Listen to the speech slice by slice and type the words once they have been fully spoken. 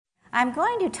I'm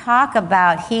going to talk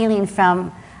about healing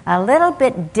from a little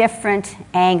bit different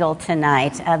angle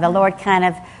tonight. The Lord kind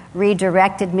of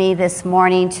redirected me this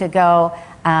morning to go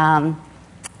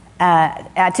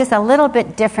just a little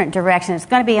bit different direction. It's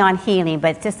going to be on healing,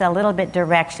 but just a little bit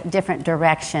different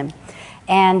direction.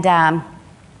 And,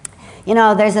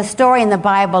 there's a story in the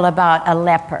Bible about a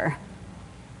leper.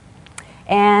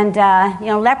 And,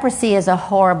 leprosy is a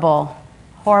horrible,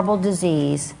 horrible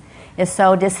disease. It's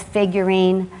so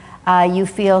disfiguring. You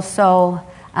feel so...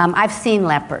 I've seen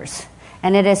lepers,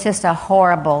 and it is just a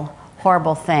horrible,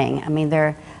 horrible thing. I mean,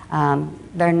 their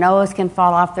nose can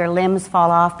fall off, their limbs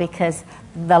fall off because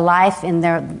the life in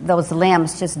those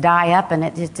limbs just die up, and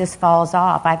it just falls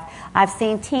off. I've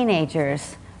seen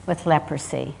teenagers with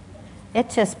leprosy. It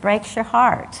just breaks your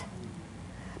heart.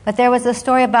 But there was a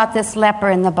story about this leper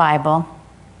in the Bible,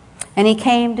 and he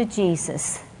came to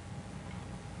Jesus,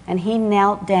 and he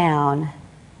knelt down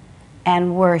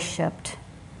and worshiped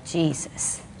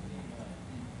Jesus.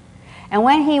 And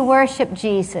when he worshiped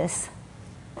Jesus,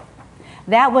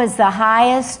 that was the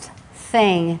highest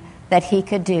thing that he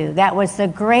could do. That was the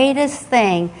greatest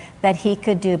thing that he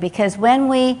could do. Because when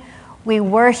we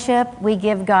worship, we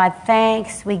give God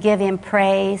thanks, we give him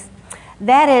praise.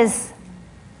 That is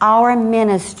our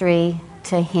ministry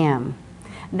to him.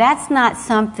 That's not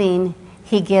something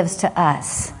he gives to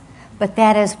us, but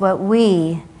that is what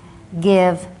we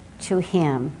give to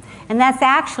him. And that's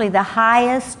actually the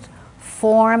highest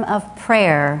form of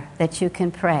prayer that you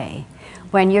can pray.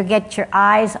 When you get your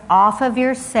eyes off of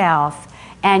yourself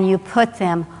and you put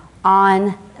them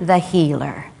on the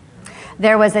healer.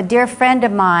 There was a dear friend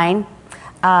of mine.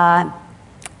 Her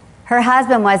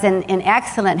husband was in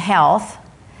excellent health.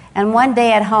 And one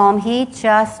day at home, he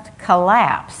just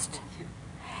collapsed.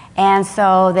 And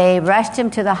so they rushed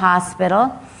him to the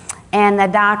hospital. And the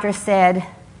doctor said,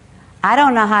 I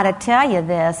don't know how to tell you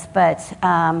this, but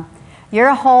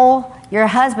your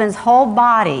husband's whole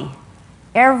body,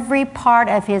 every part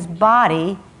of his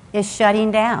body is shutting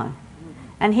down.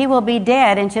 And he will be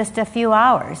dead in just a few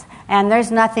hours. And there's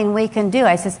nothing we can do.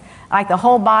 I says, like the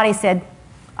whole body said,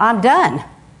 I'm done.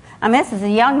 I mean, this is a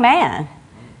young man.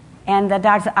 And the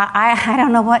doctor said, I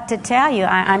don't know what to tell you.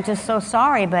 I'm just so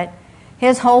sorry, but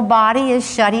his whole body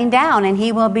is shutting down and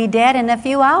he will be dead in a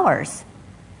few hours.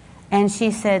 And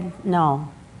she said, no,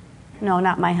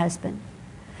 not my husband.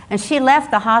 And she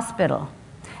left the hospital,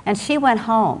 and she went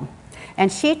home, and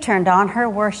she turned on her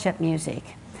worship music,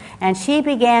 and she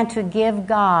began to give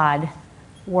God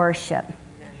worship.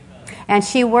 And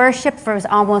she worshiped for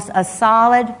almost a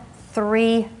solid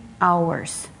 3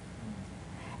 hours.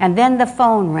 And then the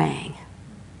phone rang,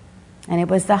 and it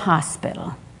was the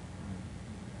hospital.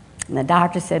 And the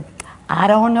doctor said, I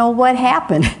don't know what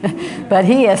happened, but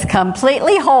he is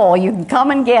completely whole. You can come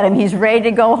and get him. He's ready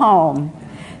to go home.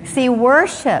 See,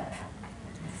 worship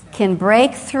can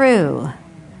break through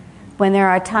when there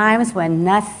are times when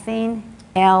nothing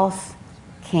else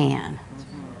can.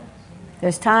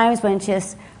 There's times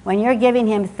when you're giving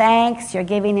him thanks, you're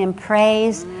giving him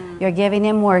praise, you're giving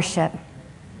him worship,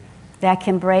 that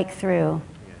can break through.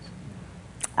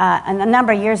 And a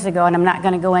number of years ago, and I'm not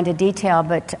going to go into detail,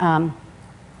 but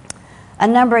a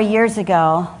number of years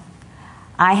ago,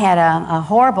 I had a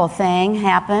horrible thing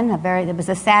happen. It was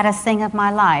the saddest thing of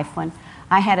my life when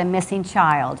I had a missing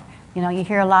child. You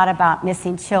hear a lot about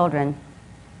missing children.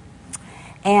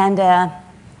 And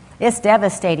it's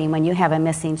devastating when you have a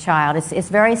missing child. It's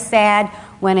very sad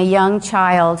when a young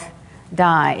child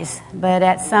dies. But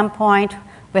at some point,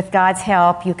 with God's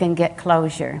help, you can get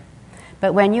closure.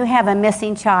 But when you have a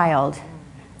missing child,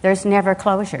 there's never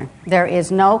closure. There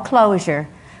is no closure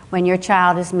when your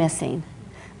child is missing.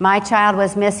 My child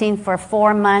was missing for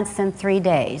 4 months and 3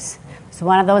 days. It's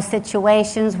one of those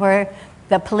situations where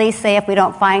the police say if we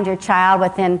don't find your child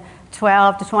within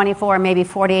 12 to 24, maybe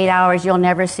 48 hours, you'll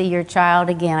never see your child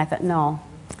again. I thought, no,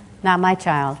 not my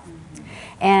child.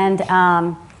 And it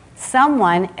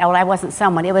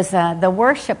was the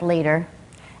worship leader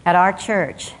at our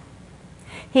church.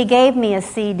 He gave me a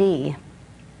CD,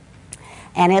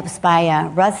 and it was by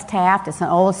Russ Taft. It's an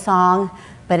old song.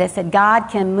 But it said, God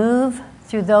can move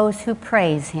through those who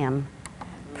praise him.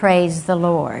 Praise the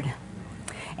Lord.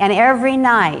 And every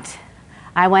night,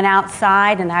 I went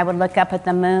outside and I would look up at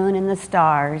the moon and the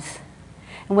stars.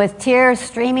 And with tears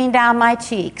streaming down my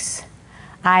cheeks,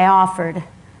 I offered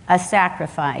a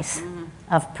sacrifice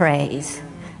of praise.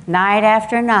 Night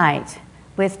after night,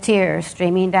 with tears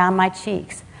streaming down my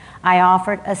cheeks, I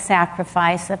offered a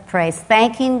sacrifice of praise,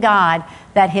 thanking God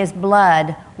that his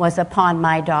blood was upon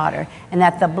my daughter and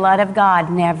that the blood of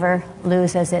God never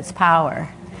loses its power.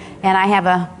 And I have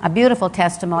a beautiful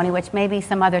testimony, which maybe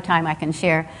some other time I can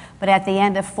share. But at the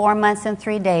end of 4 months and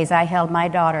 3 days, I held my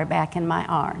daughter back in my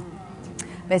arms.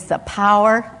 It's the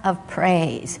power of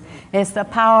praise. It's the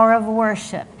power of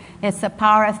worship. It's the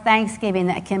power of thanksgiving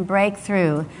that can break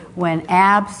through when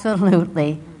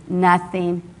absolutely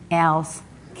nothing else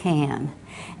can.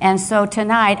 And so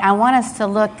tonight, I want us to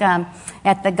look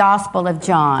at the Gospel of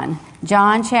John.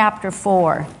 John chapter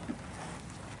 4.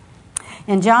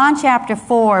 In John chapter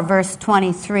 4, verse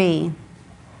 23,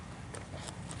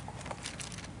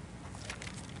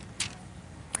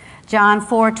 John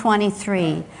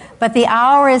 4:23. But the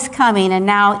hour is coming, and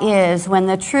now is, when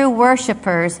the true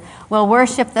worshipers will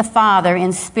worship the Father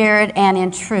in spirit and in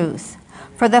truth.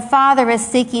 For the Father is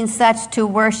seeking such to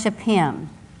worship him.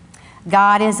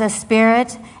 God is a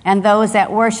spirit, and those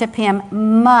that worship him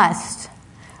must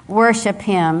worship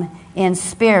him in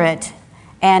spirit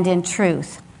and in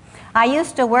truth. I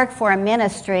used to work for a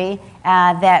ministry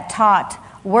that taught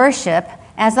worship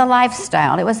as a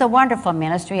lifestyle. It was a wonderful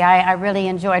ministry. I really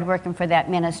enjoyed working for that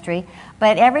ministry.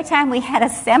 But every time we had a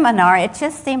seminar, it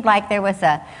just seemed like there was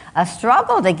a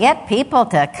struggle to get people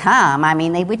to come. I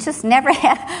mean, we just never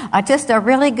had just a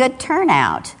really good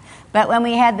turnout. But when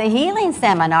we had the healing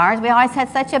seminars, we always had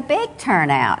such a big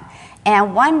turnout.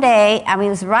 And one day, it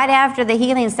was right after the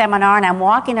healing seminar, and I'm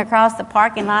walking across the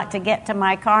parking lot to get to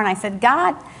my car, and I said,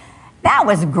 God, that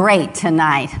was great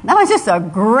tonight. That was just a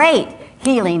great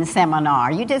healing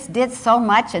seminar. You just did so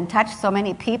much and touched so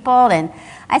many people. And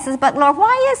I said, but Lord,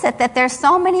 why is it that there's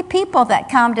so many people that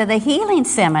come to the healing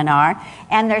seminar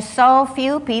and there's so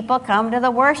few people come to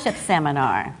the worship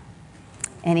seminar?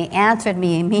 And he answered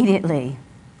me immediately.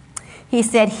 He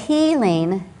said,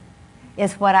 healing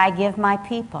is what I give my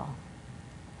people.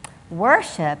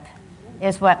 Worship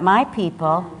is what my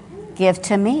people give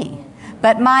to me.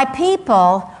 But my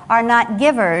people are not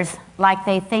givers like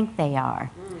they think they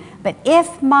are. But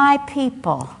if my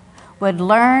people would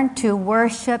learn to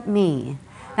worship me,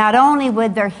 not only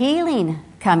would their healing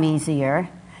come easier,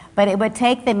 but it would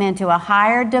take them into a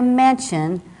higher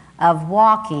dimension of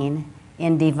walking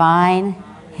in divine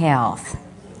health.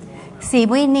 See,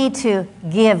 we need to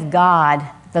give God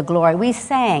the glory. We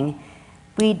sang,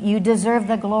 you deserve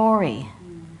the glory.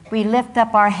 We lift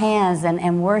up our hands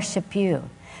and worship you.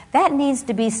 That needs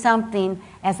to be something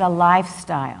as a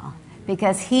lifestyle,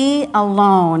 because he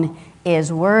alone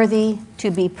is worthy to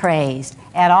be praised.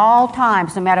 At all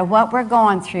times, no matter what we're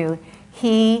going through,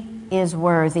 he is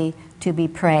worthy to be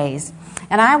praised.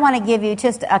 And I want to give you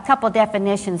just a couple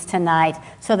definitions tonight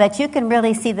so that you can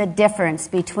really see the difference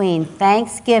between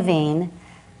thanksgiving,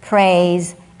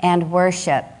 praise, and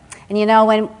worship. And you know,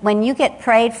 when you get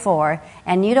prayed for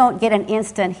and you don't get an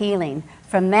instant healing,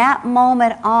 from that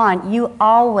moment on, you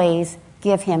always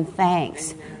give him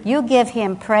thanks. You give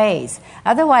him praise.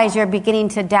 Otherwise, you're beginning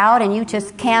to doubt and you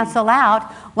just cancel out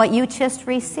what you just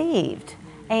received.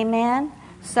 Amen?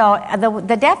 So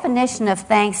the definition of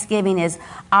thanksgiving is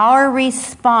our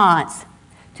response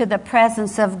to the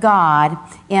presence of God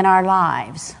in our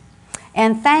lives.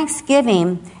 And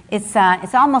thanksgiving, it's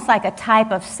almost like a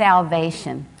type of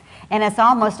salvation. And it's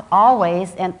almost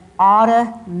always an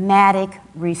automatic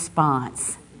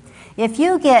response. If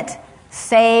you get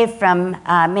saved from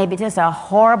maybe just a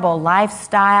horrible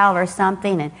lifestyle or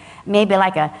something, and maybe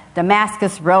like a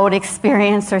Damascus Road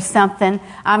experience or something,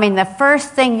 the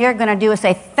first thing you're going to do is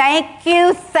say, thank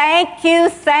you, thank you,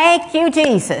 thank you,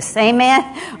 Jesus. Amen?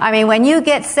 When you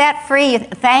get set free,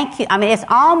 thank you. It's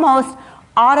almost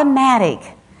automatic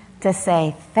to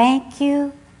say, thank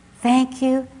you, thank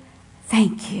you,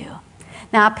 thank you.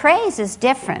 Now, praise is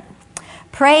different.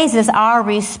 Praise is our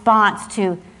response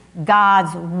to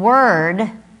God's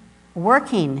word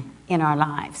working in our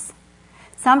lives.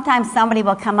 Sometimes somebody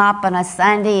will come up on a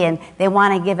Sunday and they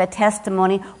want to give a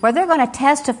testimony where they're going to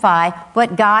testify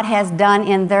what God has done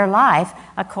in their life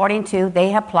according to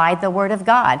they applied the word of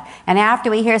God. And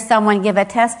after we hear someone give a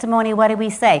testimony, what do we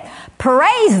say?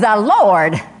 Praise the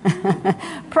Lord.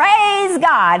 Praise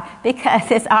God, because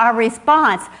it's our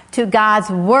response to God's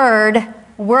word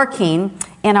working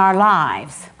in our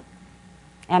lives.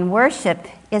 And worship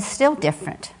is still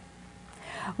different.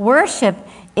 Worship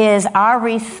is our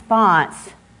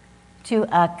response to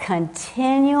a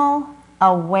continual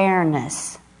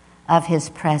awareness of his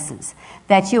presence.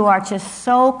 That you are just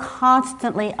so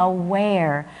constantly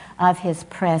aware of his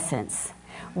presence.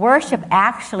 Worship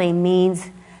actually means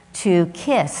to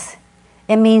kiss.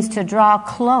 It means to draw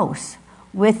close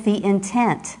with the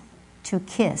intent to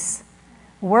kiss.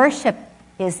 Worship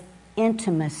is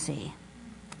intimacy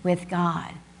with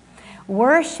God.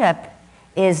 Worship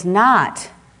is not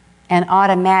an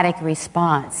automatic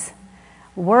response.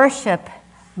 Worship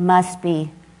must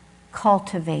be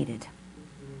cultivated.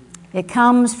 It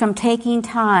comes from taking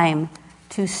time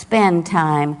to spend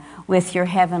time with your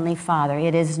Heavenly Father.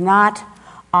 It is not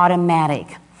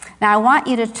automatic. Now, I want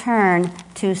you to turn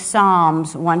to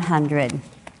Psalms 100.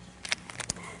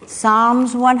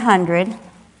 Psalms 100.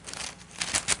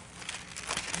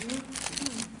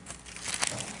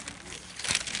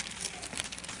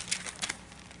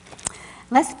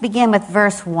 Let's begin with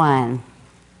verse 1.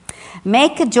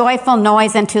 Make a joyful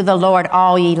noise unto the Lord,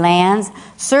 all ye lands.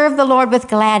 Serve the Lord with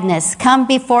gladness. Come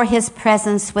before his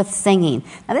presence with singing.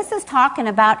 Now, this is talking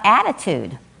about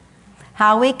attitude.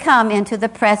 How we come into the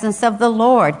presence of the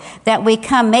Lord, that we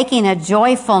come making a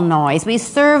joyful noise. We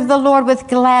serve the Lord with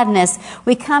gladness.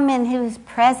 We come in his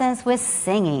presence with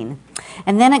singing.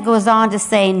 And then it goes on to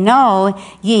say, know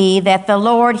ye that the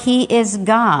Lord, he is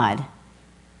God.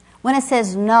 When it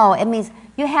says know, it means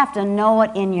you have to know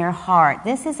it in your heart.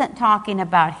 This isn't talking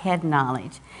about head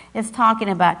knowledge. It's talking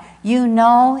about you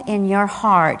know in your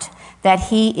heart that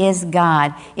he is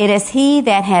God. It is he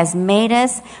that has made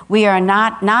us. We are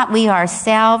not we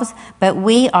ourselves, but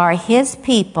we are his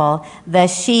people, the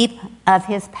sheep of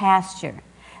his pasture.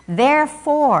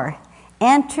 Therefore,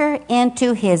 enter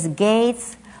into his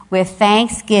gates with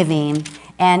thanksgiving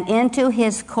and into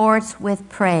his courts with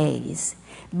praise.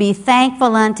 Be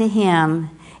thankful unto him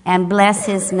and bless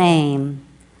his name.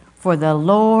 For the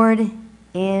Lord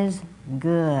is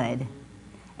good,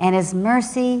 and his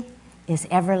mercy is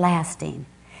everlasting.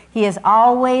 He is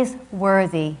always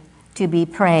worthy to be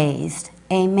praised.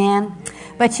 Amen.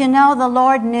 But you know, the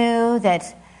Lord knew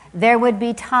that there would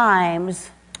be times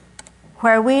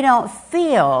where we don't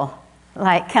feel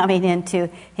like coming into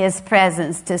his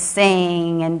presence to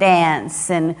sing and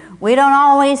dance, and we don't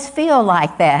always feel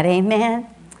like that. Amen.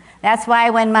 That's why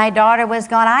when my daughter was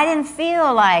gone, I didn't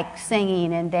feel like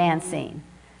singing and dancing.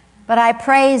 But I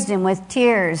praised him with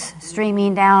tears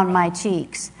streaming down my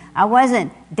cheeks. I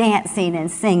wasn't dancing and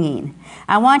singing.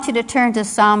 I want you to turn to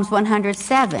Psalms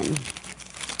 107.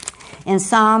 In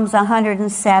Psalms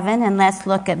 107, and let's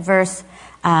look at verse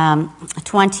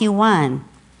 21.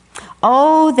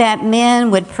 Oh, that men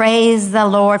would praise the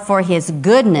Lord for his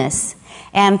goodness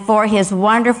and for his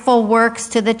wonderful works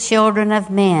to the children of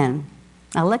men.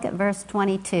 Now look at verse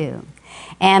 22.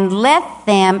 And let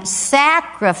them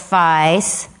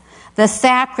sacrifice the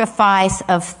sacrifice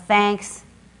of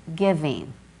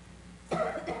thanksgiving.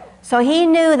 So he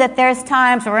knew that there's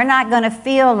times where we're not going to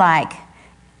feel like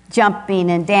jumping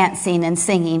and dancing and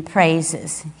singing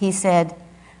praises. He said,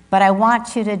 but I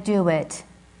want you to do it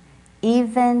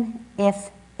even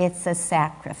if it's a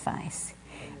sacrifice.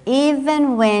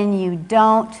 Even when you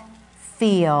don't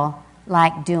feel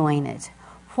like doing it.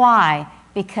 Why?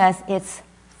 Because it's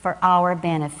for our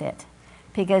benefit.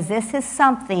 Because this is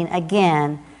something,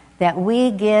 again, that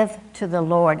we give to the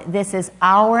Lord. This is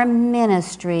our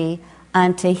ministry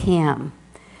unto him.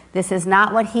 This is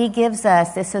not what he gives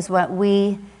us. This is what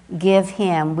we give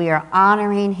him. We are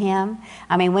honoring him.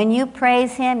 I mean, when you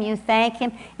praise him, you thank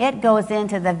him, it goes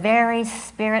into the very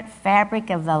spirit fabric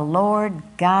of the Lord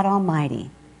God Almighty.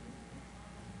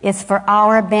 It's for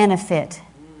our benefit,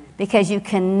 because you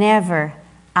can never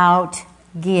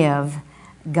outgive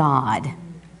God.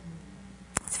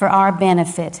 It's for our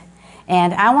benefit.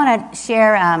 And I want to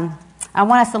share, I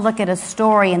want us to look at a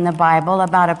story in the Bible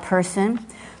about a person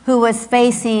who was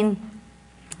facing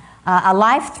a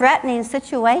life-threatening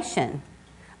situation.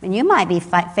 I mean, you might be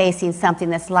facing something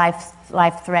that's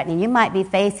life-threatening. You might be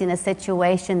facing a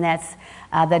situation that's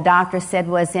the doctor said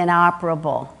was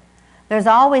inoperable. There's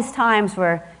always times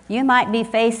where you might be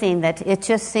facing that it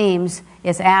just seems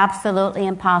it's absolutely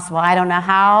impossible. I don't know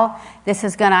how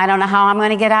I don't know how I'm going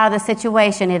to get out of the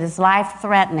situation. It is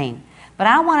life-threatening. But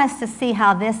I want us to see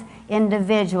how this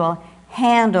individual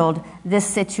handled this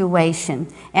situation.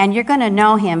 And you're going to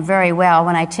know him very well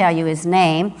when I tell you his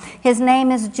name. His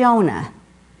name is Jonah.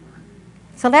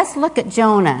 So let's look at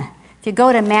Jonah. If you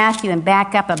go to Matthew and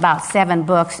back up about 7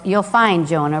 books, you'll find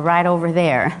Jonah right over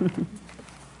there.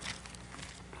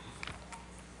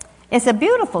 It's a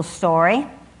beautiful story.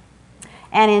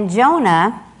 And in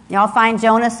Jonah, y'all find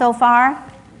Jonah so far?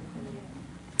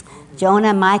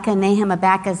 Jonah, Micah, Nahum,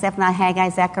 Habakkuk, Zephaniah, Haggai,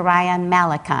 Zechariah, and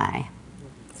Malachi.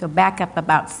 So back up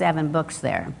about 7 books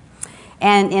there.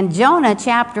 And in Jonah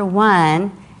chapter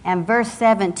 1 and verse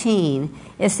 17,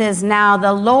 it says, now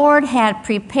the Lord had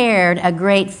prepared a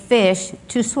great fish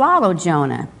to swallow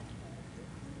Jonah.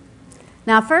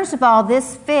 Now, first of all,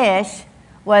 this fish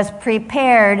was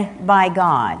prepared by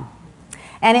God.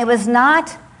 And it was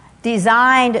not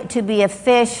designed to be a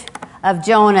fish of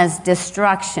Jonah's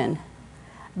destruction,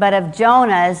 but of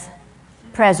Jonah's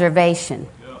preservation.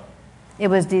 It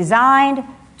was designed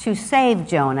to save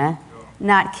Jonah,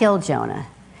 not kill Jonah.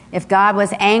 If God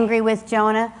was angry with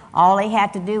Jonah, all he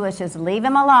had to do was just leave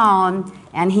him alone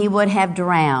and he would have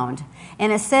drowned.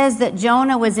 And it says that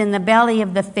Jonah was in the belly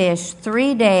of the fish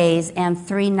 3 days and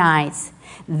 3 nights.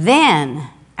 Then,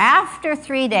 after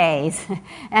 3 days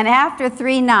and after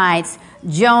 3 nights,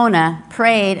 Jonah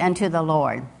prayed unto the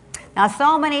Lord. Now,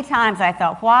 so many times I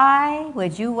thought, why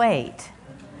would you wait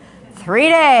 3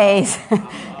 days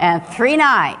and 3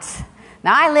 nights?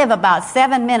 Now, I live about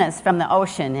 7 minutes from the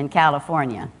ocean in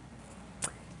California.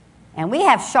 And we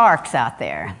have sharks out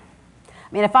there.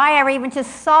 I mean, if I ever even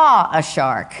just saw a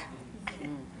shark,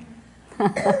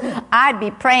 I'd be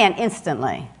praying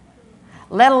instantly.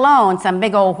 Let alone some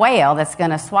big old whale that's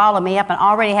going to swallow me up and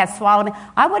already has swallowed me.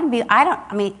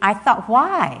 I thought,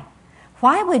 why?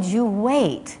 Why would you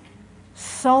wait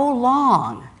so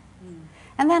long?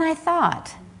 And then I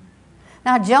thought,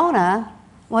 now Jonah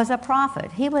was a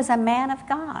prophet. He was a man of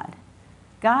God.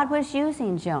 God was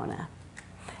using Jonah.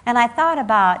 And I thought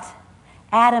about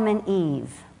Adam and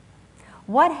Eve.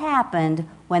 What happened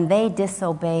when they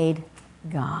disobeyed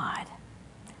God?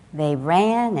 They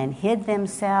ran and hid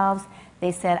themselves.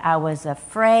 They said, I was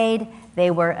afraid. They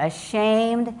were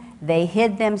ashamed. They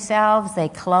hid themselves. They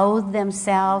clothed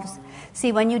themselves.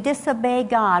 See, when you disobey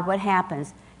God, what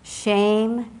happens?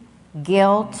 Shame,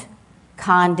 guilt,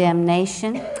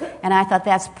 condemnation. And I thought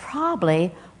that's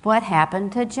probably what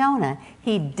happened to Jonah.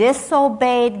 He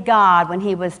disobeyed God when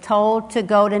he was told to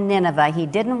go to Nineveh. He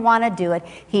didn't want to do it.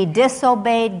 He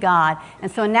disobeyed God.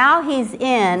 And so now he's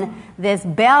in this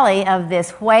belly of this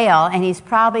whale, and he's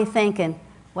probably thinking,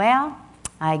 well,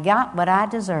 I got what I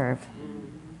deserve.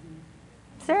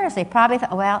 Seriously, probably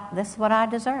thought, well, this is what I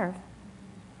deserve.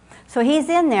 So he's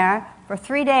in there for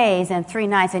 3 days and 3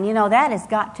 nights, and you know, that has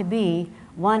got to be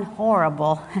one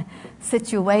horrible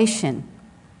situation.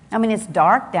 I mean, it's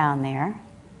dark down there,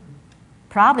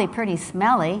 probably pretty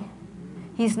smelly.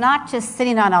 He's not just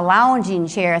sitting on a lounging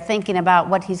chair thinking about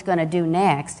what he's going to do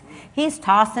next. He's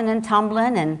tossing and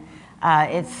tumbling, and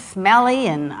it's smelly,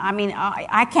 and I mean,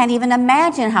 I can't even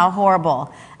imagine how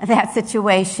horrible that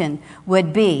situation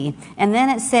would be. And then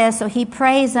it says, so he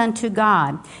prays unto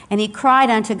God, and he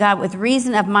cried unto God with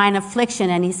reason of mine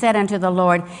affliction, and he said unto the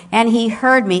Lord, and he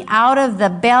heard me. Out of the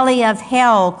belly of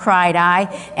hell cried I,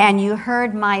 and you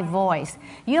heard my voice.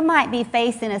 You might be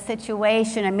facing a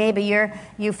situation, and maybe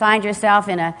you find yourself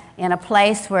in a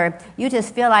place where you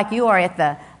just feel like you are at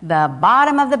the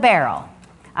bottom of the barrel.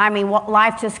 I mean,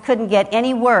 life just couldn't get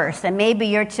any worse, and maybe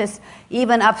you're just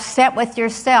even upset with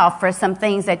yourself for some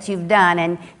things that you've done,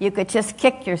 and you could just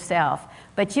kick yourself.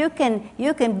 But you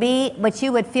can be what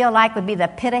you would feel like would be the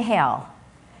pit of hell,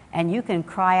 and you can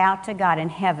cry out to God,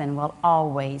 and heaven will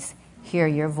always hear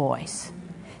your voice.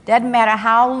 Doesn't matter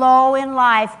how low in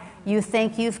life you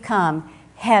think you've come,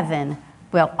 heaven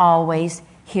will always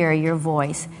hear your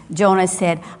voice. Jonah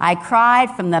said, I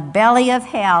cried from the belly of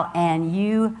hell, and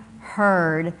you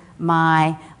heard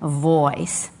my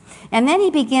voice. And then he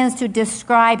begins to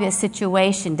describe his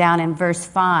situation down in verse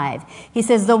 5. He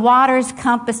says, the waters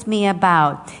compassed me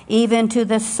about, even to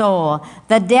the soul.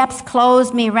 The depths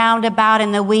closed me round about,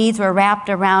 and the weeds were wrapped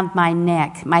around my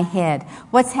neck, my head.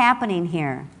 What's happening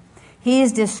here? He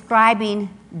is describing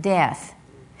death.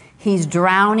 He's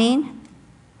drowning.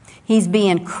 He's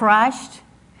being crushed.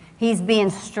 He's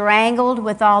being strangled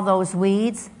with all those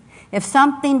weeds. If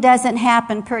something doesn't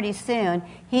happen pretty soon,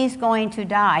 he's going to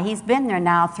die. He's been there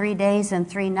now 3 days and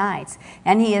 3 nights.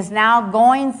 And he is now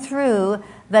going through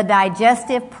the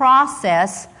digestive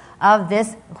process of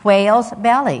this whale's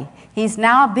belly. He's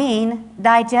now being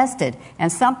digested. And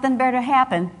something better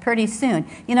happen pretty soon.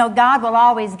 You know, God will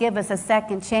always give us a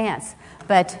second chance.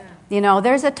 But, you know,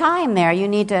 there's a time there. You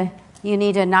need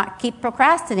to not keep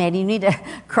procrastinating. You need to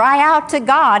cry out to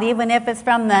God, even if it's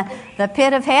from the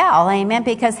pit of hell. Amen.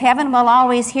 Because heaven will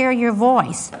always hear your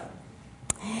voice.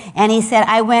 And he said,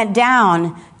 I went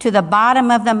down to the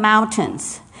bottom of the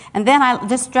mountains. And then I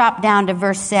just dropped down to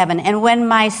verse 7. And when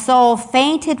my soul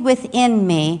fainted within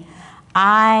me,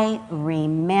 I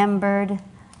remembered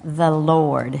the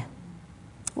Lord.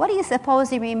 What do you suppose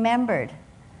he remembered?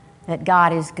 That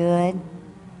God is good.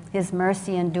 His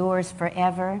mercy endures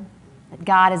forever. That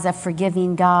God is a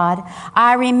forgiving God.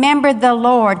 I remembered the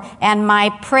Lord, and my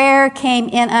prayer came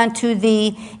in unto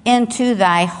thee into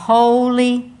thy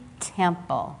holy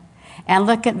temple. And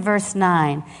look at verse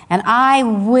 9. And I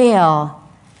will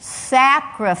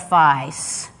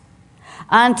sacrifice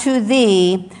unto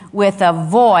thee with a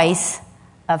voice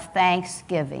of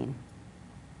thanksgiving.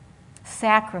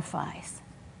 Sacrifice.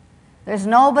 There's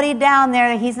nobody down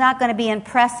there. He's not going to be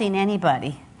impressing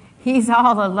anybody. He's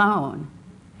all alone.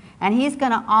 And he's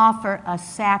going to offer a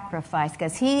sacrifice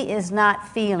because he is not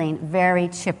feeling very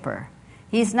chipper.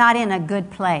 He's not in a good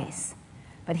place.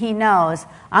 But he knows,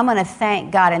 I'm going to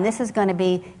thank God. And this is going to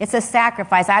be, it's a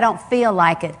sacrifice. I don't feel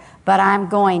like it, but I'm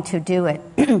going to do it.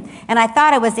 And I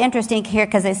thought it was interesting here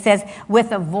because it says,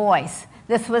 with a voice.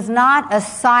 This was not a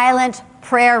silent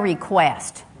prayer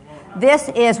request. This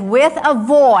is with a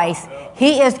voice.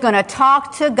 He is going to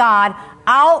talk to God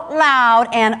out loud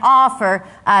and offer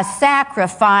a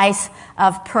sacrifice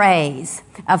of praise,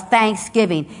 of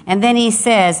thanksgiving. And then he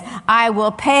says, I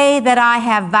will pay that I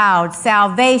have vowed.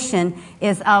 Salvation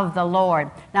is of the Lord.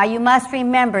 Now you must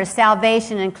remember,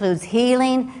 salvation includes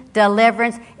healing,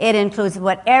 deliverance. It includes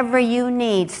whatever you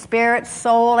need, spirit,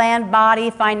 soul, and body,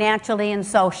 financially and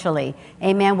socially.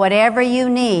 Amen. Whatever you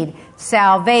need,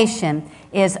 salvation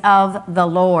is of the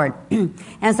Lord.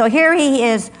 And so here he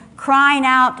is crying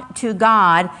out to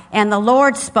God, and the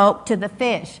Lord spoke to the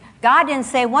fish. God didn't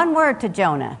say one word to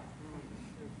Jonah.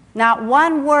 Not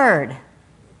one word.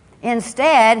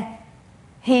 Instead,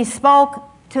 he spoke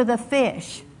to the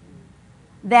fish.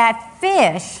 That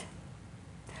fish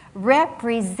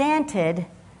represented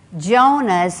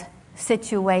Jonah's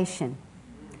situation.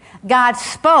 God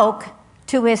spoke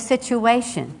to his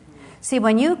situation. See,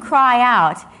 when you cry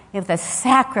out with a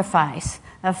sacrifice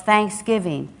of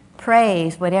thanksgiving,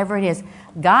 praise, whatever it is,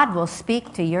 God will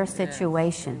speak to your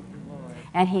situation.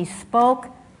 And he spoke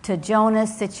to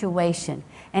Jonah's situation.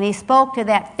 And he spoke to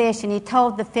that fish, and he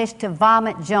told the fish to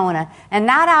vomit Jonah. And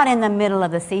not out in the middle of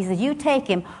the sea. He says, you take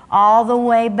him all the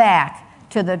way back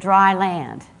to the dry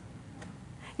land.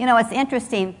 You know, it's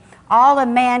interesting. All of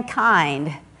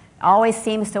mankind always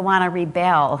seems to want to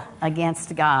rebel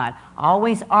against God.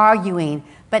 Always arguing.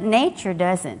 But nature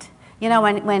doesn't. You know,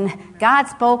 when God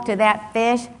spoke to that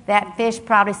fish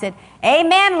probably said,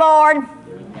 Amen, Lord.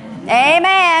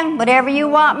 Amen. Whatever you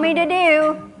want me to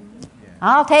do,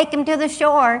 I'll take him to the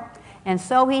shore. And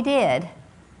so he did.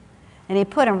 And he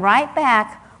put him right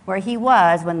back where he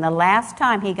was when the last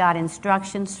time he got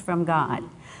instructions from God.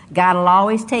 God will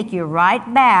always take you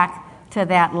right back to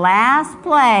that last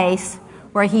place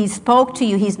where he spoke to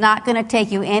you. He's not going to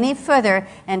take you any further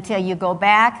until you go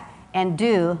back and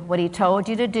do what he told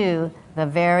you to do the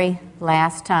very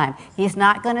last time. He's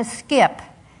not going to skip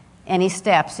any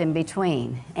steps in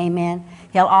between. Amen.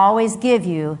 He'll always give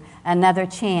you another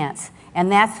chance. And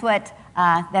that's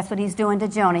what he's doing to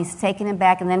Jonah. He's taking him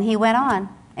back, and then he went on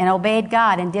and obeyed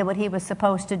God and did what he was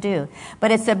supposed to do.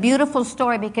 But it's a beautiful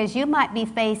story because you might be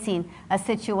facing a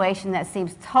situation that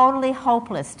seems totally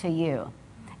hopeless to you.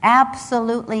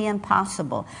 Absolutely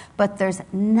impossible. But there's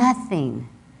nothing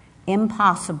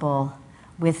impossible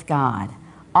with God.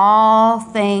 All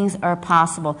things are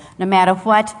possible, no matter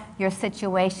what your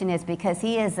situation is, because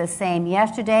he is the same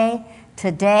yesterday,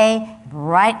 today,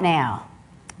 right now.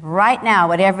 Right now,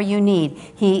 whatever you need,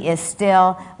 he is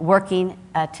still working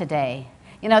today.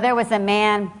 You know, there was a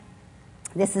man,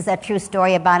 this is a true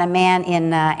story about a man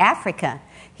in Africa.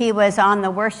 He was on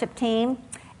the worship team,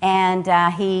 and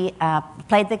he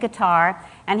played the guitar,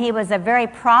 and he was a very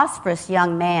prosperous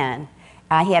young man.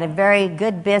 He had a very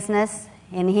good business,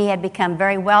 and he had become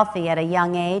very wealthy at a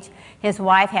young age. His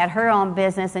wife had her own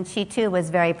business, and she too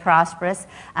was very prosperous.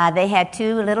 They had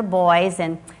 2 little boys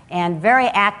and very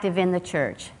active in the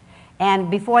church.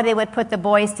 And before they would put the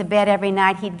boys to bed every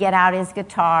night, he'd get out his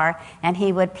guitar and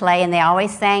he would play, and they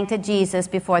always sang to Jesus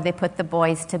before they put the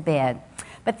boys to bed.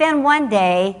 But then one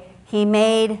day, he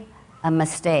made a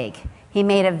mistake. He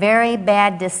made a very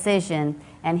bad decision,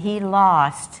 and he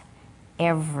lost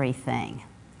everything.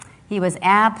 He was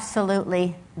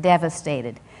absolutely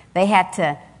devastated. They had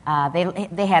to.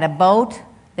 They had a boat.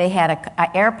 They had an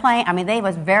airplane. I mean, he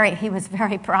was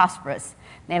very prosperous.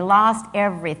 They lost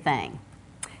everything.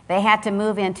 They had to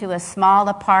move into a small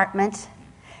apartment,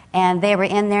 and they were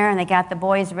in there, and they got the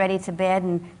boys ready to bed.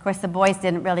 And of course, the boys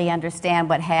didn't really understand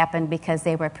what happened because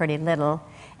they were pretty little.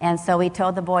 And so he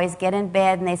told the boys, "Get in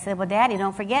bed." And they said, "Well, Daddy,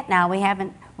 don't forget now. We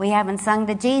haven't sung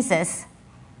to Jesus."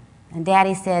 And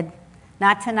Daddy said,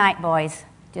 "Not tonight, boys.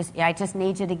 I just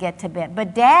need you to get to bed."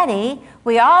 "But Daddy,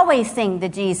 we always sing to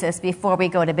Jesus before we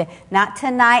go to bed." "Not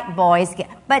tonight, boys."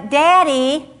 "But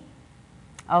Daddy."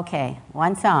 Okay,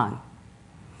 one song.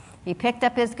 He picked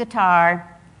up his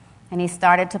guitar and he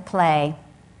started to play,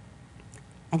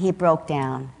 and he broke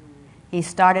down. He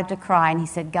started to cry, and he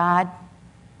said, "God,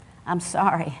 I'm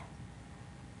sorry.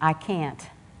 I can't.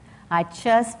 I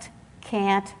just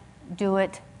can't do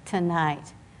it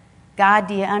tonight. God,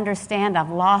 do you understand?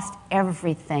 I've lost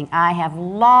everything. I have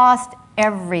lost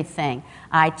everything.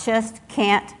 I just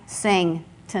can't sing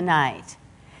tonight."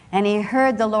 And he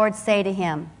heard the Lord say to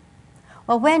him,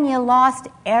 "Well, when you lost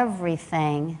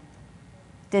everything,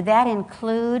 did that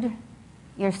include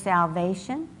your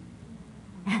salvation?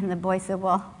 And the boy said,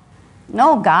 well,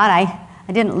 no, God,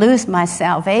 I didn't lose my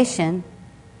salvation.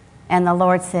 And the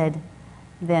Lord said,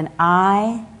 then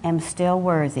I am still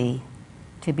worthy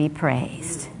to be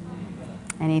praised.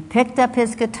 And he picked up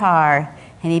his guitar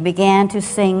and he began to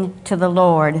sing to the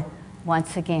Lord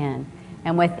once again.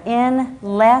 And within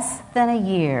less than a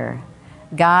year,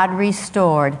 God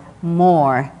restored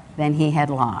more than he had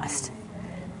lost.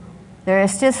 There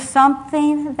is just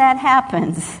something that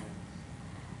happens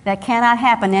that cannot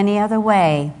happen any other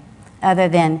way other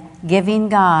than giving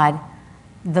God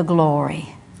the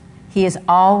glory. He is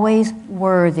always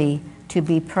worthy to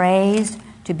be praised,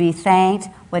 to be thanked.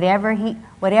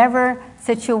 Whatever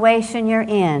situation you're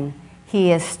in,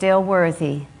 he is still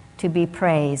worthy to be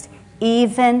praised,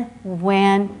 even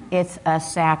when it's a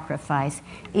sacrifice,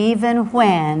 even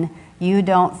when you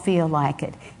don't feel like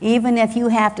it, even if you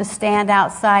have to stand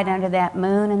outside under that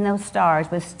moon and those stars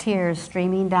with tears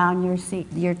streaming down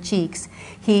your cheeks.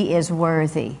 He is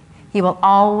worthy. He will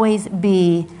always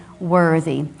be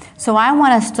worthy. So I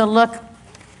want us to look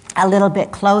a little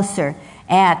bit closer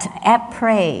at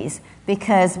praise,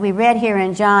 because we read here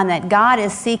in John that God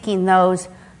is seeking those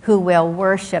who will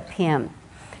worship him.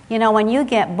 You know, when you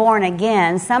get born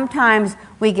again, sometimes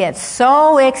we get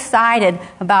so excited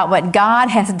about what God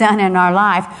has done in our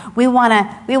life. We want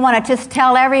to just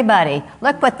tell everybody,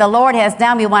 look what the Lord has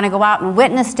done. We want to go out and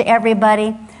witness to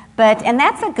everybody. And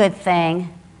that's a good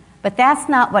thing. But that's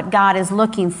not what God is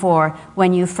looking for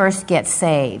when you first get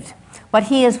saved. What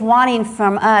he is wanting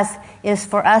from us is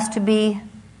for us to be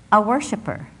a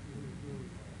worshiper,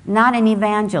 not an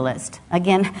evangelist.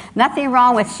 Again, nothing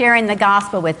wrong with sharing the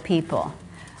gospel with people.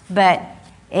 But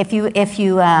if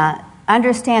you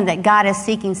understand that God is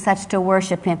seeking such to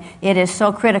worship him, it is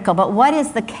so critical. But what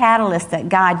is the catalyst that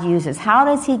God uses? How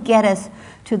does he get us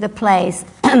to the place,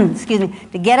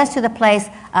 to get us to the place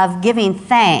of giving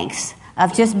thanks,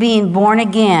 of just being born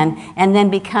again and then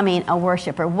becoming a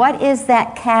worshiper? What is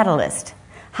that catalyst?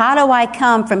 How do I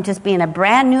come from just being a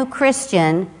brand new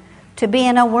Christian to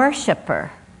being a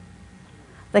worshiper?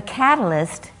 The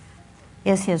catalyst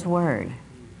is his word.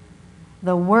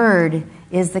 The word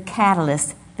is the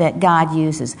catalyst that God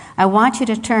uses. I want you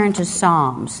to turn to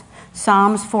Psalms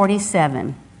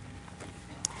 47.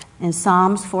 In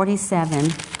Psalms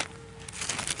 47,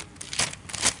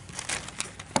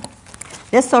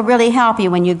 this will really help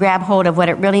you when you grab hold of what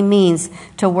it really means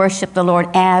to worship the Lord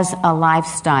as a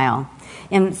lifestyle.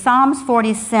 In Psalms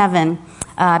 47,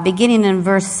 beginning in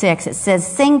verse 6, it says,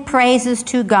 sing praises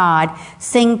to God,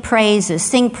 sing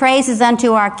praises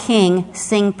unto our King,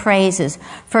 sing praises.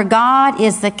 For God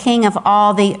is the King of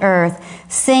all the earth.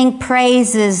 Sing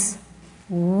praises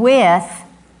with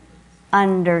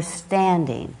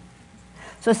understanding.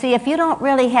 So see, if you don't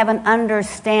really have an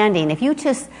understanding, if you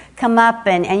just come up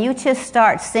and you just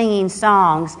start singing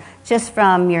songs just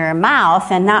from your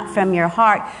mouth and not from your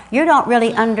heart, you don't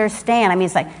really understand. I mean,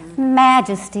 it's like,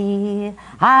 majesty,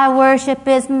 I worship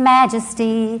his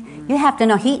majesty. You have to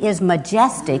know he is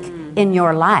majestic in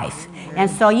your life. And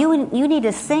so you need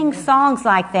to sing songs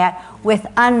like that with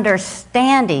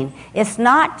understanding. It's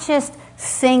not just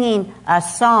singing a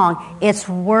song, it's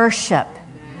worship.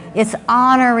 It's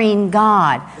honoring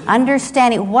God,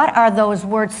 understanding what are those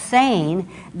words saying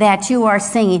that you are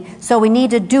singing. So we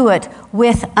need to do it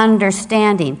with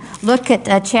understanding. Look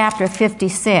at chapter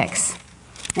 56.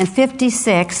 In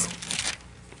 56,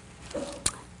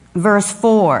 verse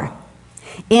 4.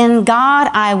 In God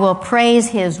I will praise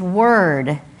his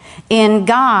word. In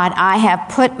God I have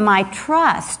put my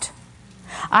trust.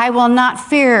 I will not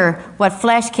fear what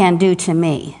flesh can do to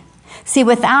me. See,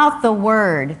 without the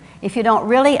word, if you don't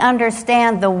really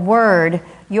understand the word,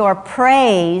 your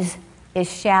praise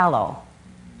is shallow.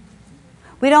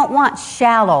 We don't want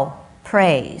shallow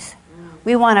praise.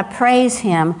 We want to praise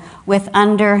him with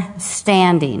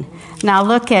understanding. Now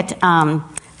look at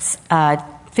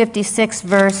 56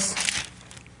 verse...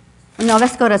 No,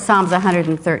 let's go to Psalms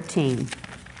 113.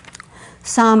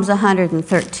 Psalms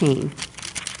 113.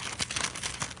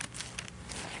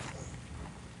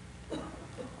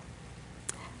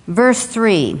 Verse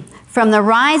 3, from the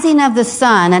rising of the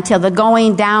sun until the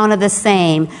going down of the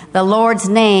same, the Lord's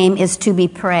name is to be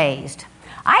praised.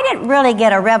 I didn't really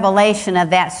get a revelation of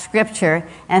that scripture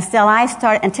until I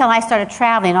started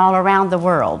traveling all around the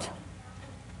world.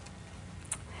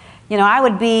 You know, I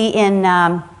would be in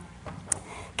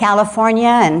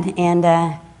California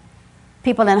and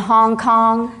people in Hong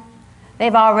Kong,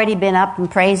 they've already been up and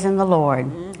praising the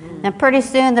Lord. And pretty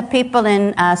soon the people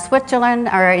in Switzerland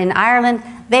or in Ireland,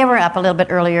 they were up a little bit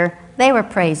earlier. they were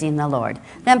praising the Lord.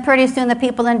 Then pretty soon the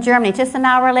people in Germany, just an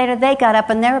hour later, they got up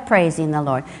and they were praising the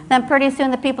Lord. Then pretty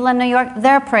soon the people in New York,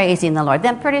 they're praising the Lord.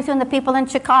 Then pretty soon the people in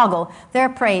Chicago, they're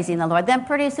praising the Lord. Then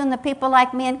pretty soon the people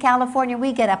like me in California,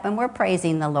 we get up and we're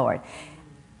praising the Lord.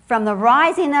 From the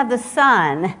rising of the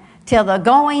sun till the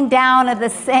going down of the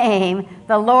same,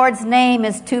 the Lord's name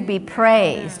is to be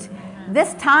praised.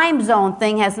 This time zone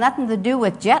thing has nothing to do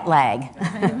with jet lag.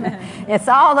 It's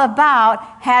all about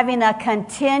having a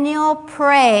continual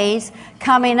praise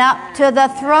coming up to the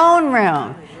throne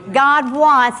room. God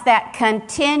wants that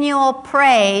continual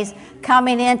praise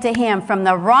coming into Him. From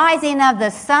the rising of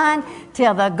the sun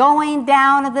till the going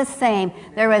down of the same,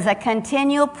 there is a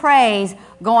continual praise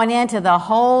going into the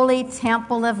holy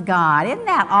temple of God. Isn't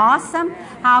that awesome?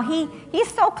 How He's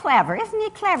so clever. Isn't He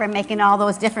clever, making all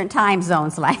those different time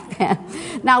zones like that?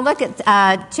 Now look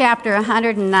at chapter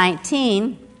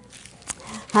 119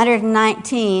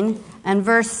 and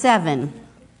verse 7.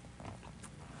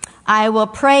 I will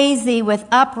praise Thee with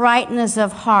uprightness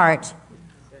of heart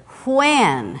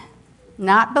when,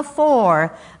 not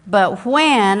before, but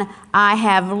when I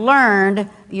have learned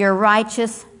Your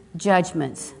righteous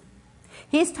judgments.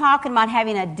 He's talking about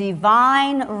having a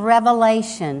divine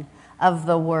revelation of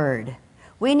the Word.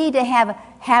 We need to have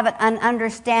an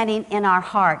understanding in our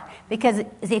heart, because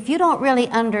if you don't really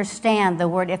understand the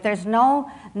Word, if there's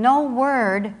no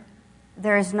Word,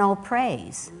 there's no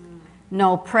praise.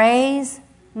 No praise,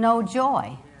 no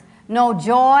joy. No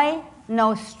joy,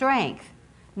 no strength.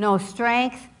 No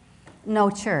strength, no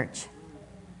church.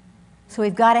 So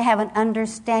we've got to have an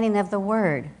understanding of the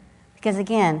Word. Because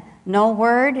again, no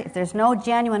Word, if there's no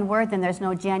genuine Word, then there's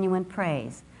no genuine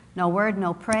praise. No Word,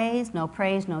 no praise, no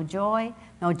joy,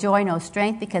 no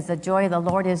strength, because the joy of the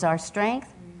Lord is our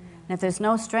strength. And if there's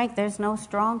no strength, there's no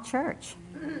strong church.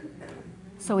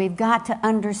 So we've got to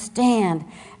understand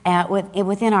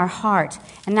within our heart.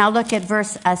 And now look at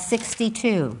verse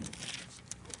 62.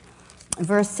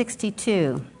 Verse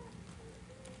 62.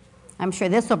 I'm sure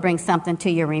this will bring something to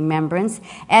your remembrance.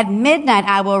 At midnight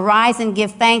I will rise and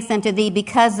give thanks unto Thee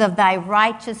because of Thy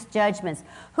righteous judgments.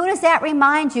 Who does that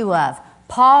remind you of?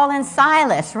 Paul and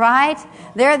Silas, right?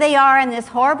 There they are in this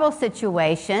horrible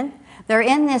situation. They're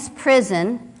in this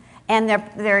prison, and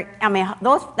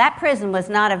that prison was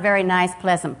not a very nice,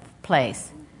 pleasant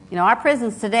place. You know, our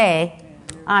prisons today,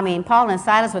 Paul and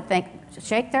Silas would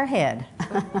shake their head.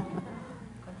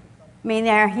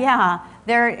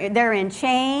 They're in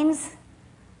chains.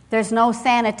 There's no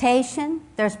sanitation.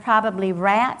 There's probably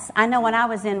rats. I know when I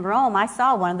was in Rome, I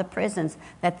saw one of the prisons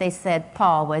that they said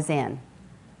Paul was in.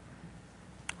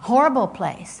 Horrible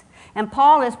place. And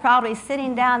Paul is probably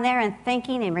sitting down there and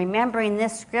thinking and remembering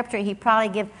this scripture. He probably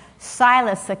give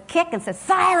Silas a kick and said,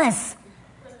 Silas,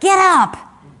 get up.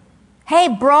 Hey,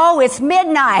 bro, it's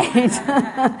midnight.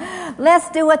 Let's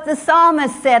do what the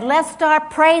psalmist said. Let's start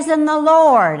praising the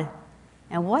Lord.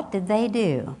 And what did they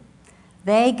do?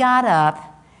 They got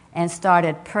up and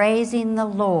started praising the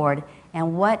Lord.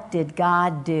 And what did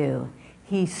God do?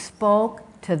 He spoke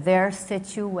to their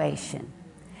situation.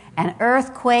 An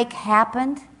earthquake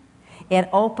happened. It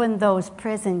opened those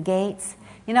prison gates.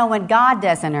 You know, when God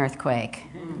does an earthquake,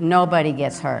 nobody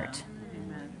gets hurt.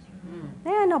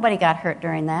 Yeah, nobody got hurt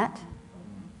during that.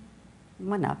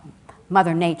 Wasn't a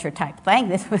Mother Nature type thing.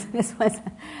 This was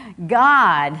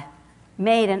God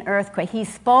made an earthquake. He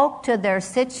spoke to their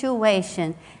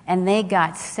situation, and they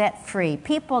got set free.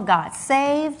 People got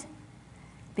saved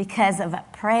because of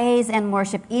praise and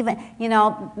worship. Even,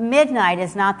 midnight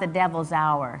is not the devil's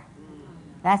hour.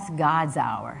 That's God's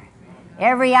hour.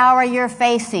 Every hour you're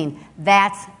facing,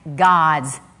 that's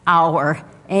God's hour.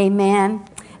 Amen.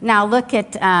 Now look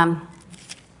at,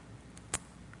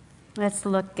 let's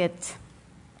look at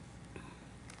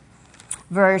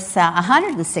verse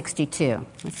 162.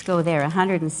 Let's go there,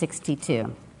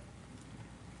 162.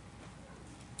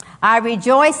 I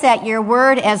rejoice at your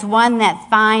word as one that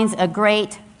finds a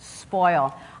great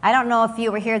spoil. I don't know if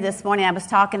you were here this morning. I was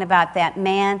talking about that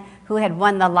man who had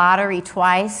won the lottery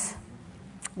twice.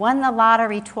 Won the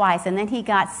lottery twice, and then he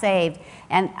got saved.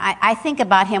 And I think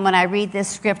about him when I read this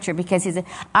scripture, because he said,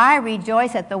 I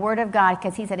rejoice at the word of God,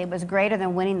 because he said it was greater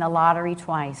than winning the lottery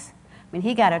twice.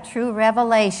 He got a true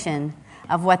revelation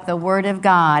of what the Word of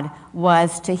God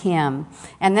was to him.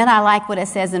 And then I like what it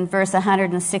says in verse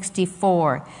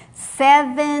 164.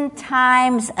 7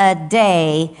 times a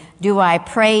day do I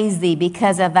praise Thee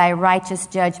because of Thy righteous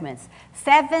judgments.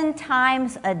 7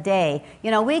 times a day.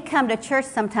 We come to church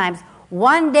sometimes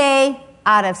 1 day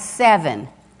out of 7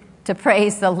 to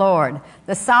praise the Lord.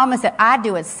 The psalmist said, I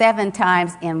do it 7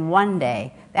 times in 1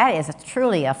 day. That is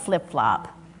truly a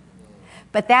flip-flop.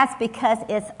 But that's because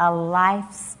it's a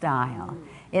lifestyle.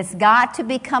 It's got to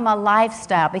become a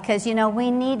lifestyle because,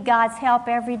 we need God's help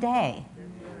every day.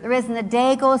 There isn't a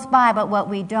day goes by but what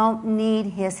we don't need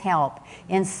His help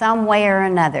in some way or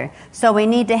another. So we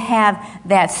need to have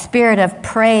that spirit of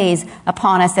praise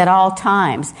upon us at all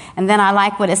times. And then I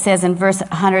like what it says in verse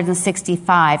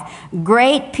 165.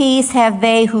 Great peace have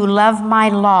they who love my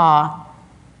law.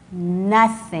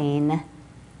 Nothing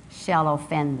shall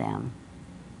offend them.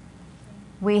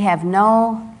 We have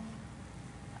no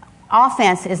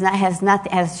offense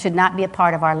should not be a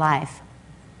part of our life.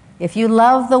 If you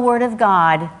love the Word of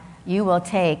God, you will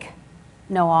take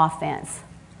no offense.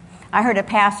 I heard a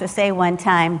pastor say one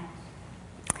time,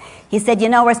 he said,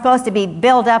 we're supposed to be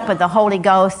built up with the Holy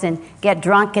Ghost and get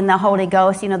drunk in the Holy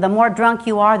Ghost. The more drunk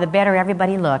you are, the better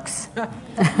everybody looks.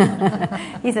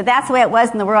 He said, that's the way it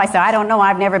was in the world. I said, I don't know,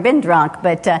 I've never been drunk,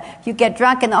 but if you get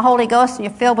drunk in the Holy Ghost and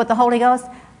you're filled with the Holy Ghost,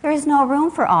 there is no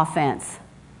room for offense.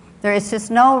 There is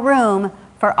just no room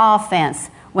for offense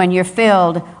when you're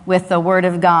filled with the Word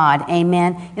of God.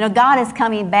 Amen. God is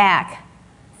coming back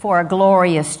for a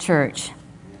glorious church.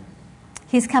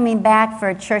 He's coming back for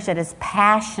a church that is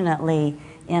passionately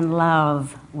in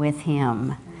love with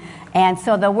Him. And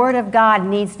so the Word of God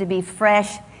needs to be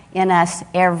fresh in us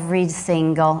every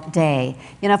single day.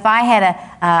 If I had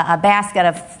a basket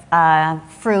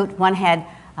of fruit, one had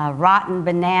a rotten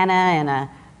banana and a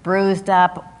bruised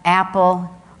up apple,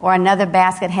 or another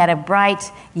basket had a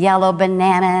bright yellow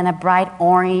banana and a bright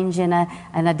orange and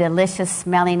a delicious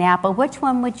smelling apple. Which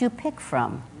one would you pick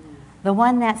from? The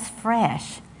one that's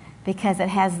fresh, because it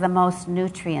has the most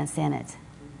nutrients in it.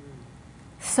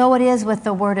 So it is with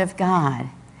the Word of God.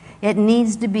 It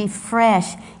needs to be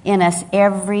fresh in us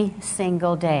every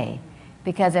single day.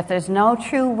 Because if there's no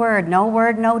true word,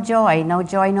 no joy,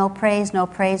 no praise,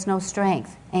 no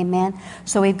strength. Amen?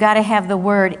 So we've got to have the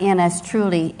Word in us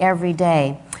truly every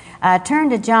day. Turn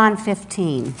to John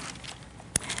 15.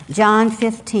 John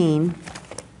 15.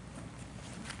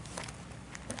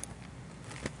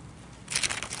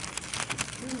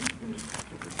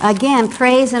 Again,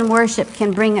 praise and worship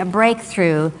can bring a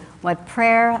breakthrough what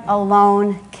prayer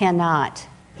alone cannot.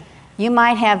 You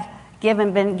might have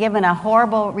been given a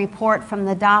horrible report from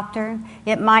the doctor.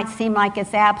 It might seem like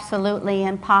it's absolutely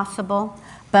impossible,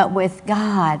 but with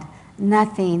God,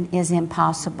 nothing is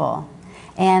impossible.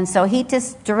 And so He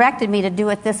just directed me to do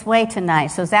it this way tonight.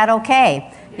 So is that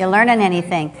okay? You learning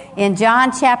anything? In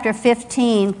John chapter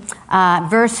 15,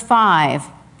 verse 5,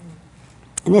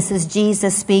 and this is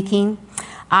Jesus speaking,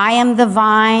 I am the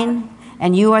vine,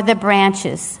 and you are the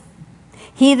branches.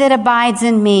 He that abides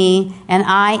in me, and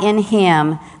I in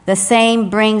him, the same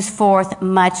brings forth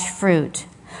much fruit.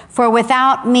 For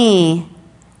without me,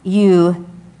 you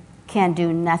can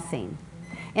do nothing.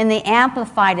 In the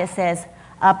Amplified, it says,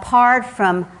 apart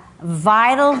from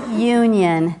vital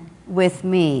union with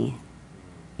me,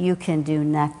 you can do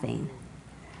nothing.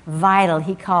 Vital,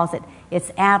 he calls it.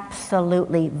 It's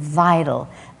absolutely vital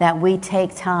that we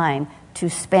take time to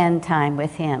spend time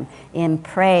with Him in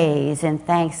praise, in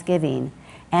thanksgiving,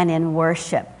 and in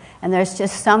worship. And there's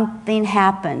just something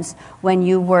happens when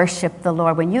you worship the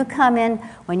Lord. When you come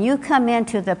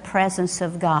into the presence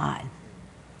of God,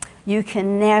 you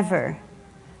can never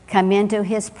come into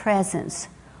His presence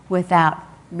without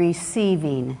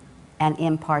receiving an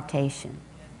impartation.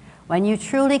 When you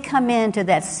truly come into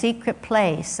that secret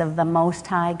place of the Most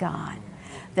High God,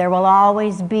 there will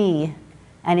always be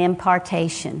an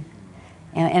impartation.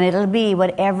 And it'll be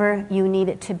whatever you need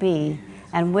it to be.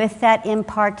 And with that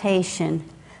impartation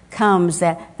comes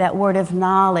that word of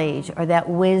knowledge or that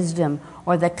wisdom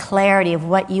or the clarity of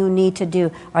what you need to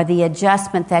do or the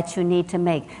adjustment that you need to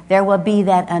make. There will be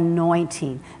that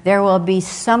anointing. There will be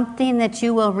something that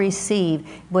you will receive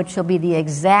which will be the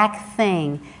exact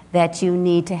thing that you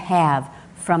need to have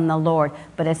from the Lord.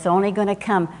 But it's only going to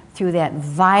come through that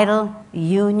vital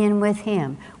union with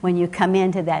Him when you come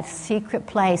into that secret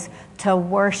place to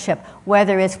worship,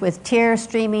 whether it's with tears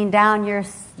streaming down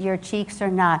your cheeks or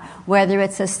not, whether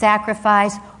it's a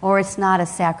sacrifice or it's not a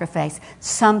sacrifice.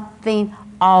 Something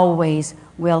always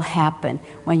will happen.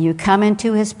 When you come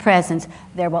into His presence,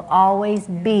 there will always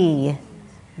be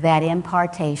that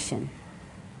impartation.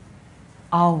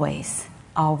 Always,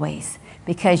 always.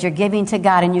 Because you're giving to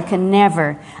God and you can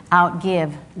never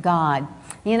outgive God.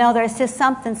 You know, there's just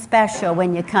something special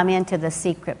when you come into the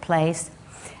secret place.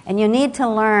 And you need to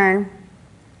learn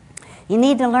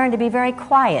to be very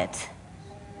quiet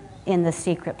in the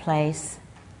secret place.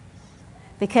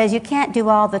 Because you can't do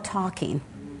all the talking.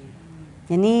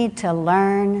 You need to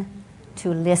learn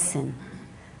to listen.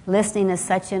 Listening is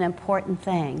such an important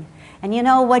thing. And you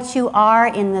know, what you are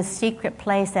in the secret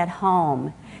place at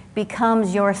home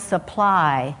becomes your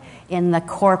supply in the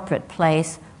corporate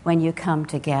place when you come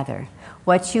together.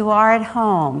 What you are at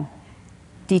home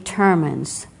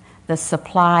determines the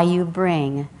supply you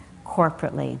bring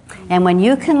corporately. And when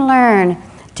you can learn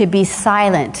to be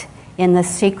silent in the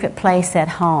secret place at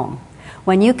home,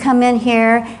 when you come in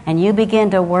here and you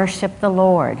begin to worship the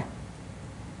Lord,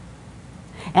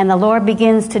 and the Lord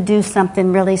begins to do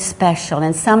something really special,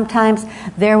 and sometimes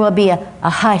there will be a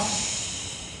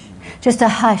hush, just a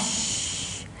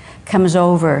hush comes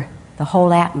over the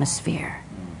whole atmosphere.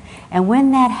 And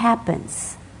when that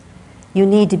happens, you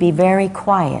need to be very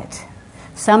quiet.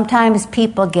 Sometimes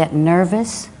people get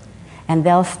nervous and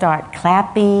they'll start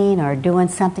clapping or doing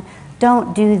something.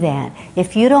 Don't do that.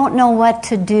 If you don't know what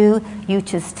to do, you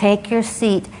just take your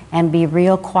seat and be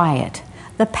real quiet.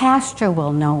 The pastor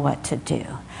will know what to do.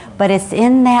 But it's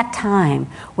in that time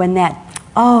when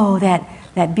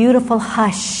that beautiful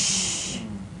hush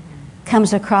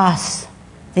comes across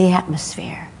the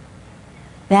atmosphere.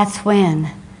 That's when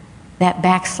that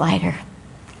backslider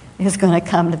is going to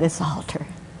come to this altar.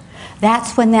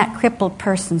 That's when that crippled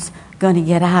person's going to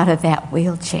get out of that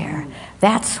wheelchair.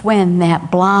 That's when that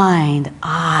blind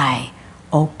eye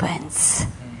opens.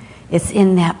 It's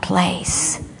in that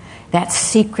place, that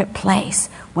secret place,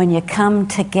 when you come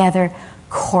together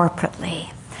corporately.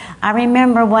 I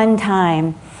remember one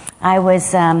time I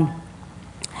was, I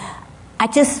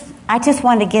just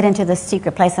wanted to get into the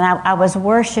secret place, and I was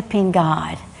worshiping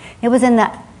God. It was in the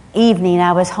evening.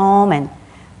 I was home, and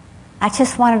I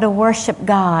just wanted to worship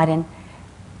God,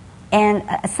 and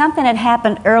something had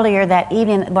happened earlier that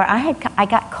evening where I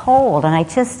got cold, and I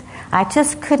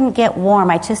just couldn't get warm.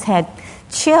 I just had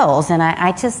chills, and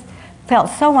I just felt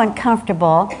so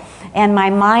uncomfortable. And my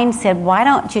mind said, why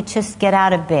don't you just get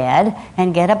out of bed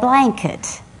and get a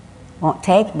blanket? Won't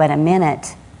take but a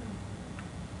minute.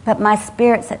 But my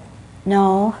spirit said,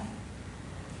 no,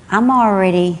 I'm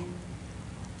already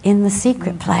in the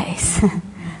secret place.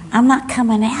 I'm not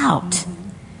coming out.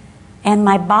 And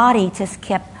my body just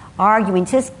kept arguing,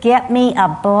 just get me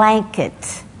a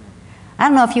blanket. I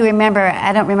don't know if you remember,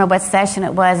 I don't remember what session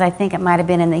it was. I think it might have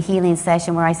been in the healing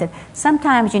session where I said,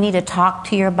 sometimes you need to talk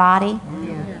to your body.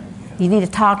 You need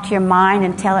to talk to your mind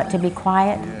and tell it to be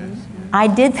quiet. I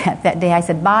did that day. I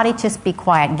said, body, just be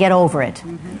quiet. Get over it.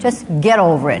 Just get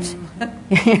over it.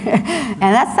 And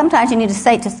that's sometimes you need to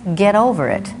say, just get over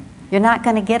it. You're not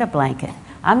going to get a blanket.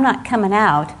 I'm not coming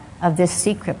out of this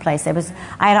secret place. I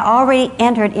had already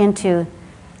entered into,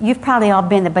 you've probably all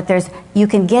been there, but you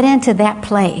can get into that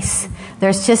place.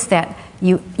 There's just that,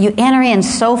 you enter in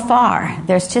so far.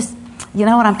 There's just, you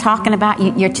know what I'm talking about?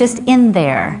 You're just in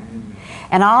there.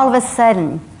 And all of a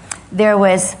sudden, there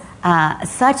was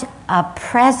such a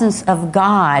presence of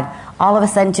God, all of a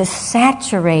sudden just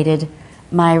saturated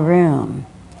my room.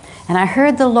 And I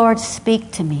heard the Lord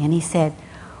speak to me, and He said,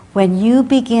 when you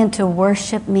begin to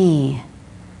worship me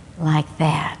like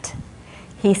that,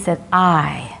 He said,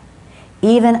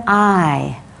 even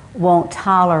I won't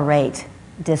tolerate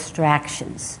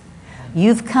distractions.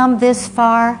 You've come this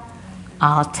far,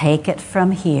 I'll take it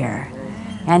from here.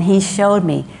 And He showed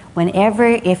me,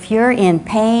 if you're in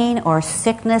pain or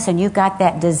sickness and you've got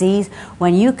that disease,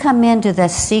 when you come into the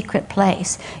secret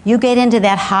place, you get into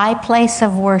that high place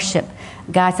of worship,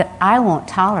 God said, I won't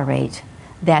tolerate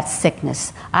that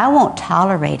sickness. I won't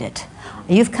tolerate it.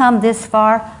 You've come this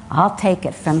far, I'll take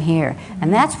it from here.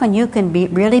 And that's when you can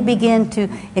really begin to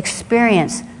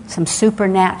experience some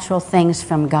supernatural things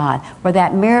from God, where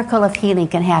that miracle of healing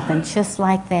can happen just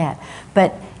like that.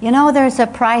 But, you know, there's a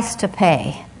price to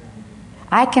pay.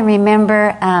 I can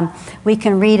remember, we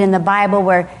can read in the Bible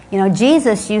where, you know,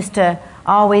 Jesus used to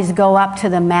always go up to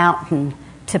the mountain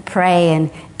to pray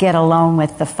and get alone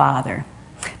with the Father.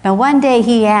 Now, one day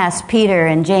He asked Peter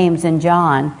and James and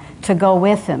John to go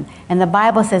with Him. And the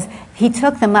Bible says He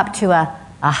took them up to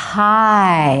a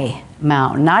high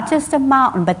mountain. Not just a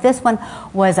mountain, but this one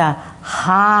was a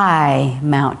high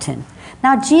mountain.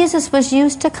 Now, Jesus was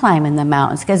used to climbing the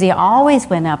mountains because He always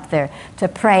went up there to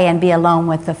pray and be alone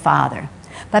with the Father.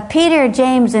 But Peter,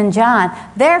 James, and John,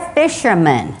 they're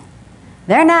fishermen.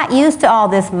 They're not used to all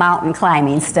this mountain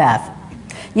climbing stuff.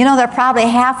 You know, they're probably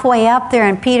halfway up there,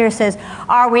 and Peter says,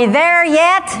 are we there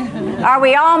yet? Are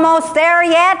we almost there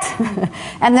yet?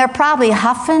 And they're probably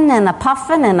huffing and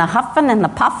a-puffing and a-huffing and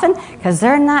a-puffing because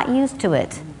they're not used to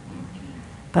it.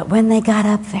 But when they got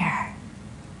up there,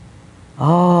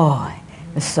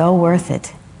 it was so worth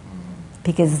it.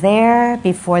 Because there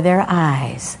before their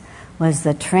eyes was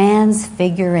the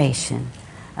transfiguration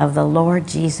of the Lord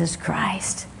Jesus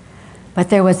Christ. But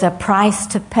there was a price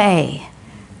to pay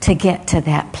to get to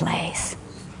that place.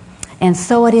 And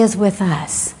so it is with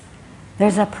us.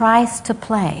 There's a price to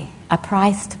pay,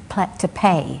 to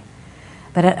pay.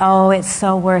 But it's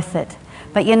so worth it.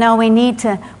 But we need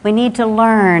to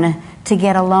learn to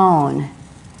get alone,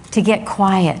 to get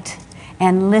quiet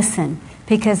and listen,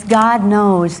 because God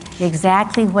knows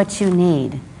exactly what you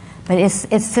need. But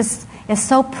it's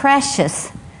so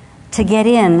precious to get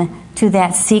in to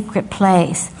that secret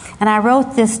place. And I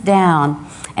wrote this down.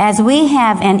 As we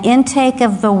have an intake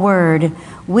of the Word,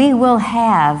 we will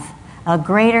have a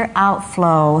greater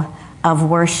outflow of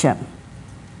worship.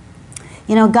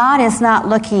 God is not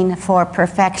looking for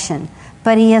perfection,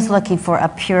 but He is looking for a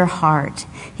pure heart.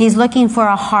 He's looking for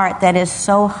a heart that is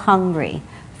so hungry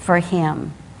for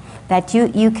Him that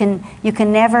you can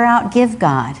never outgive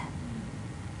God.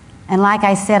 And like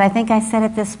I said, I think I said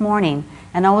it this morning,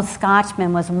 an old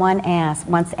Scotchman was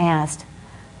once asked,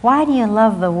 "Why do you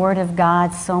love the Word of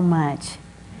God so much?"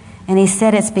 And he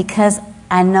said, "It's because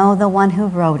I know the one who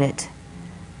wrote it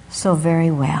so very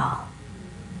well."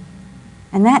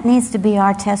 And that needs to be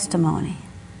our testimony.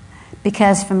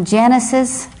 Because from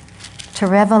Genesis to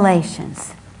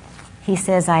Revelations, He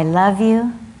says, "I love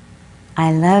you,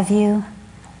 I love you,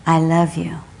 I love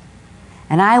you.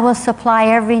 And I will supply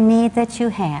every need that you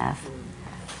have.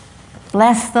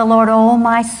 Bless the Lord, O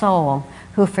my soul,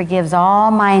 who forgives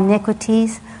all my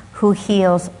iniquities, who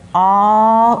heals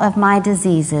all of my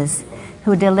diseases,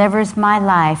 who delivers my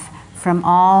life from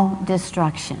all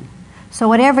destruction." So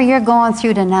whatever you're going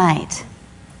through tonight,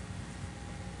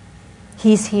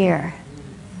 He's here.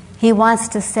 He wants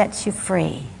to set you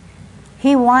free.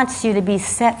 He wants you to be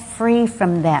set free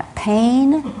from that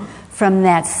pain, from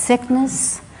that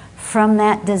sickness, from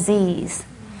that disease.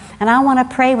 And I want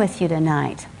to pray with you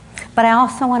tonight. But I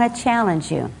also want to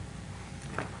challenge you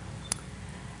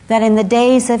that in the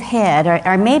days ahead,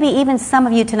 or maybe even some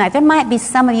of you tonight, there might be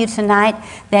some of you tonight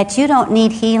that you don't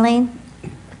need healing,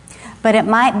 but it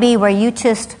might be where you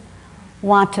just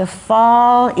want to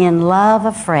fall in love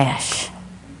afresh.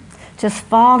 Just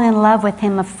fall in love with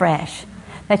Him afresh.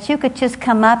 That you could just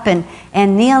come up and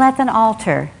kneel at an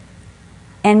altar.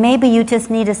 And maybe you just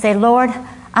need to say, "Lord,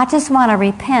 I just want to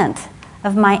repent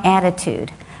of my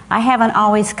attitude. I haven't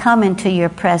always come into your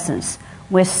presence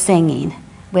with singing,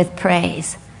 with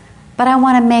praise. But I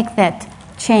want to make that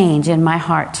change in my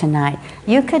heart tonight."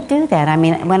 You could do that. I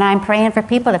mean, when I'm praying for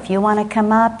people, if you want to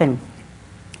come up and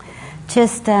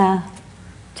just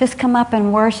come up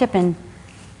and worship and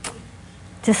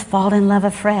just fall in love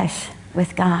afresh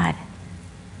with God.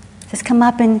 Just come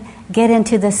up and get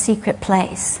into the secret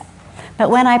place. But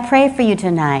when I pray for you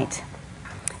tonight,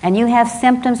 and you have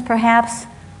symptoms perhaps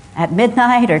at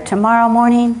midnight or tomorrow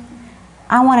morning,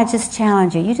 I want to just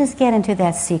challenge you. You just get into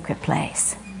that secret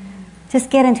place.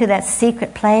 Just get into that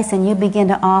secret place and you begin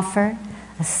to offer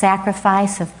a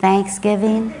sacrifice of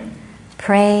thanksgiving,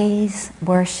 praise,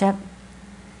 worship,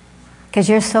 because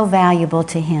you're so valuable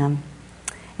to Him.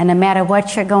 And no matter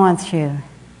what you're going through,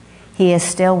 He is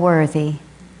still worthy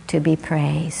to be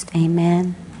praised.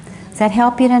 Amen. Does that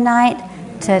help you tonight?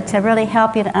 To really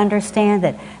help you to understand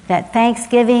that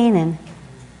thanksgiving and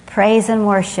praise and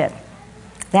worship,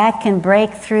 that can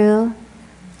break through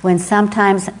when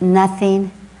sometimes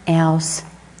nothing else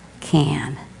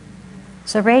can.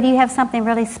 So Ray, do you have something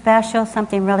really special,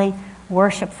 something really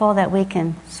worshipful that we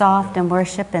can soft and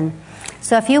worship? And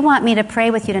so if you want me to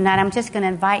pray with you tonight, I'm just going to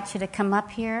invite you to come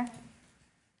up here.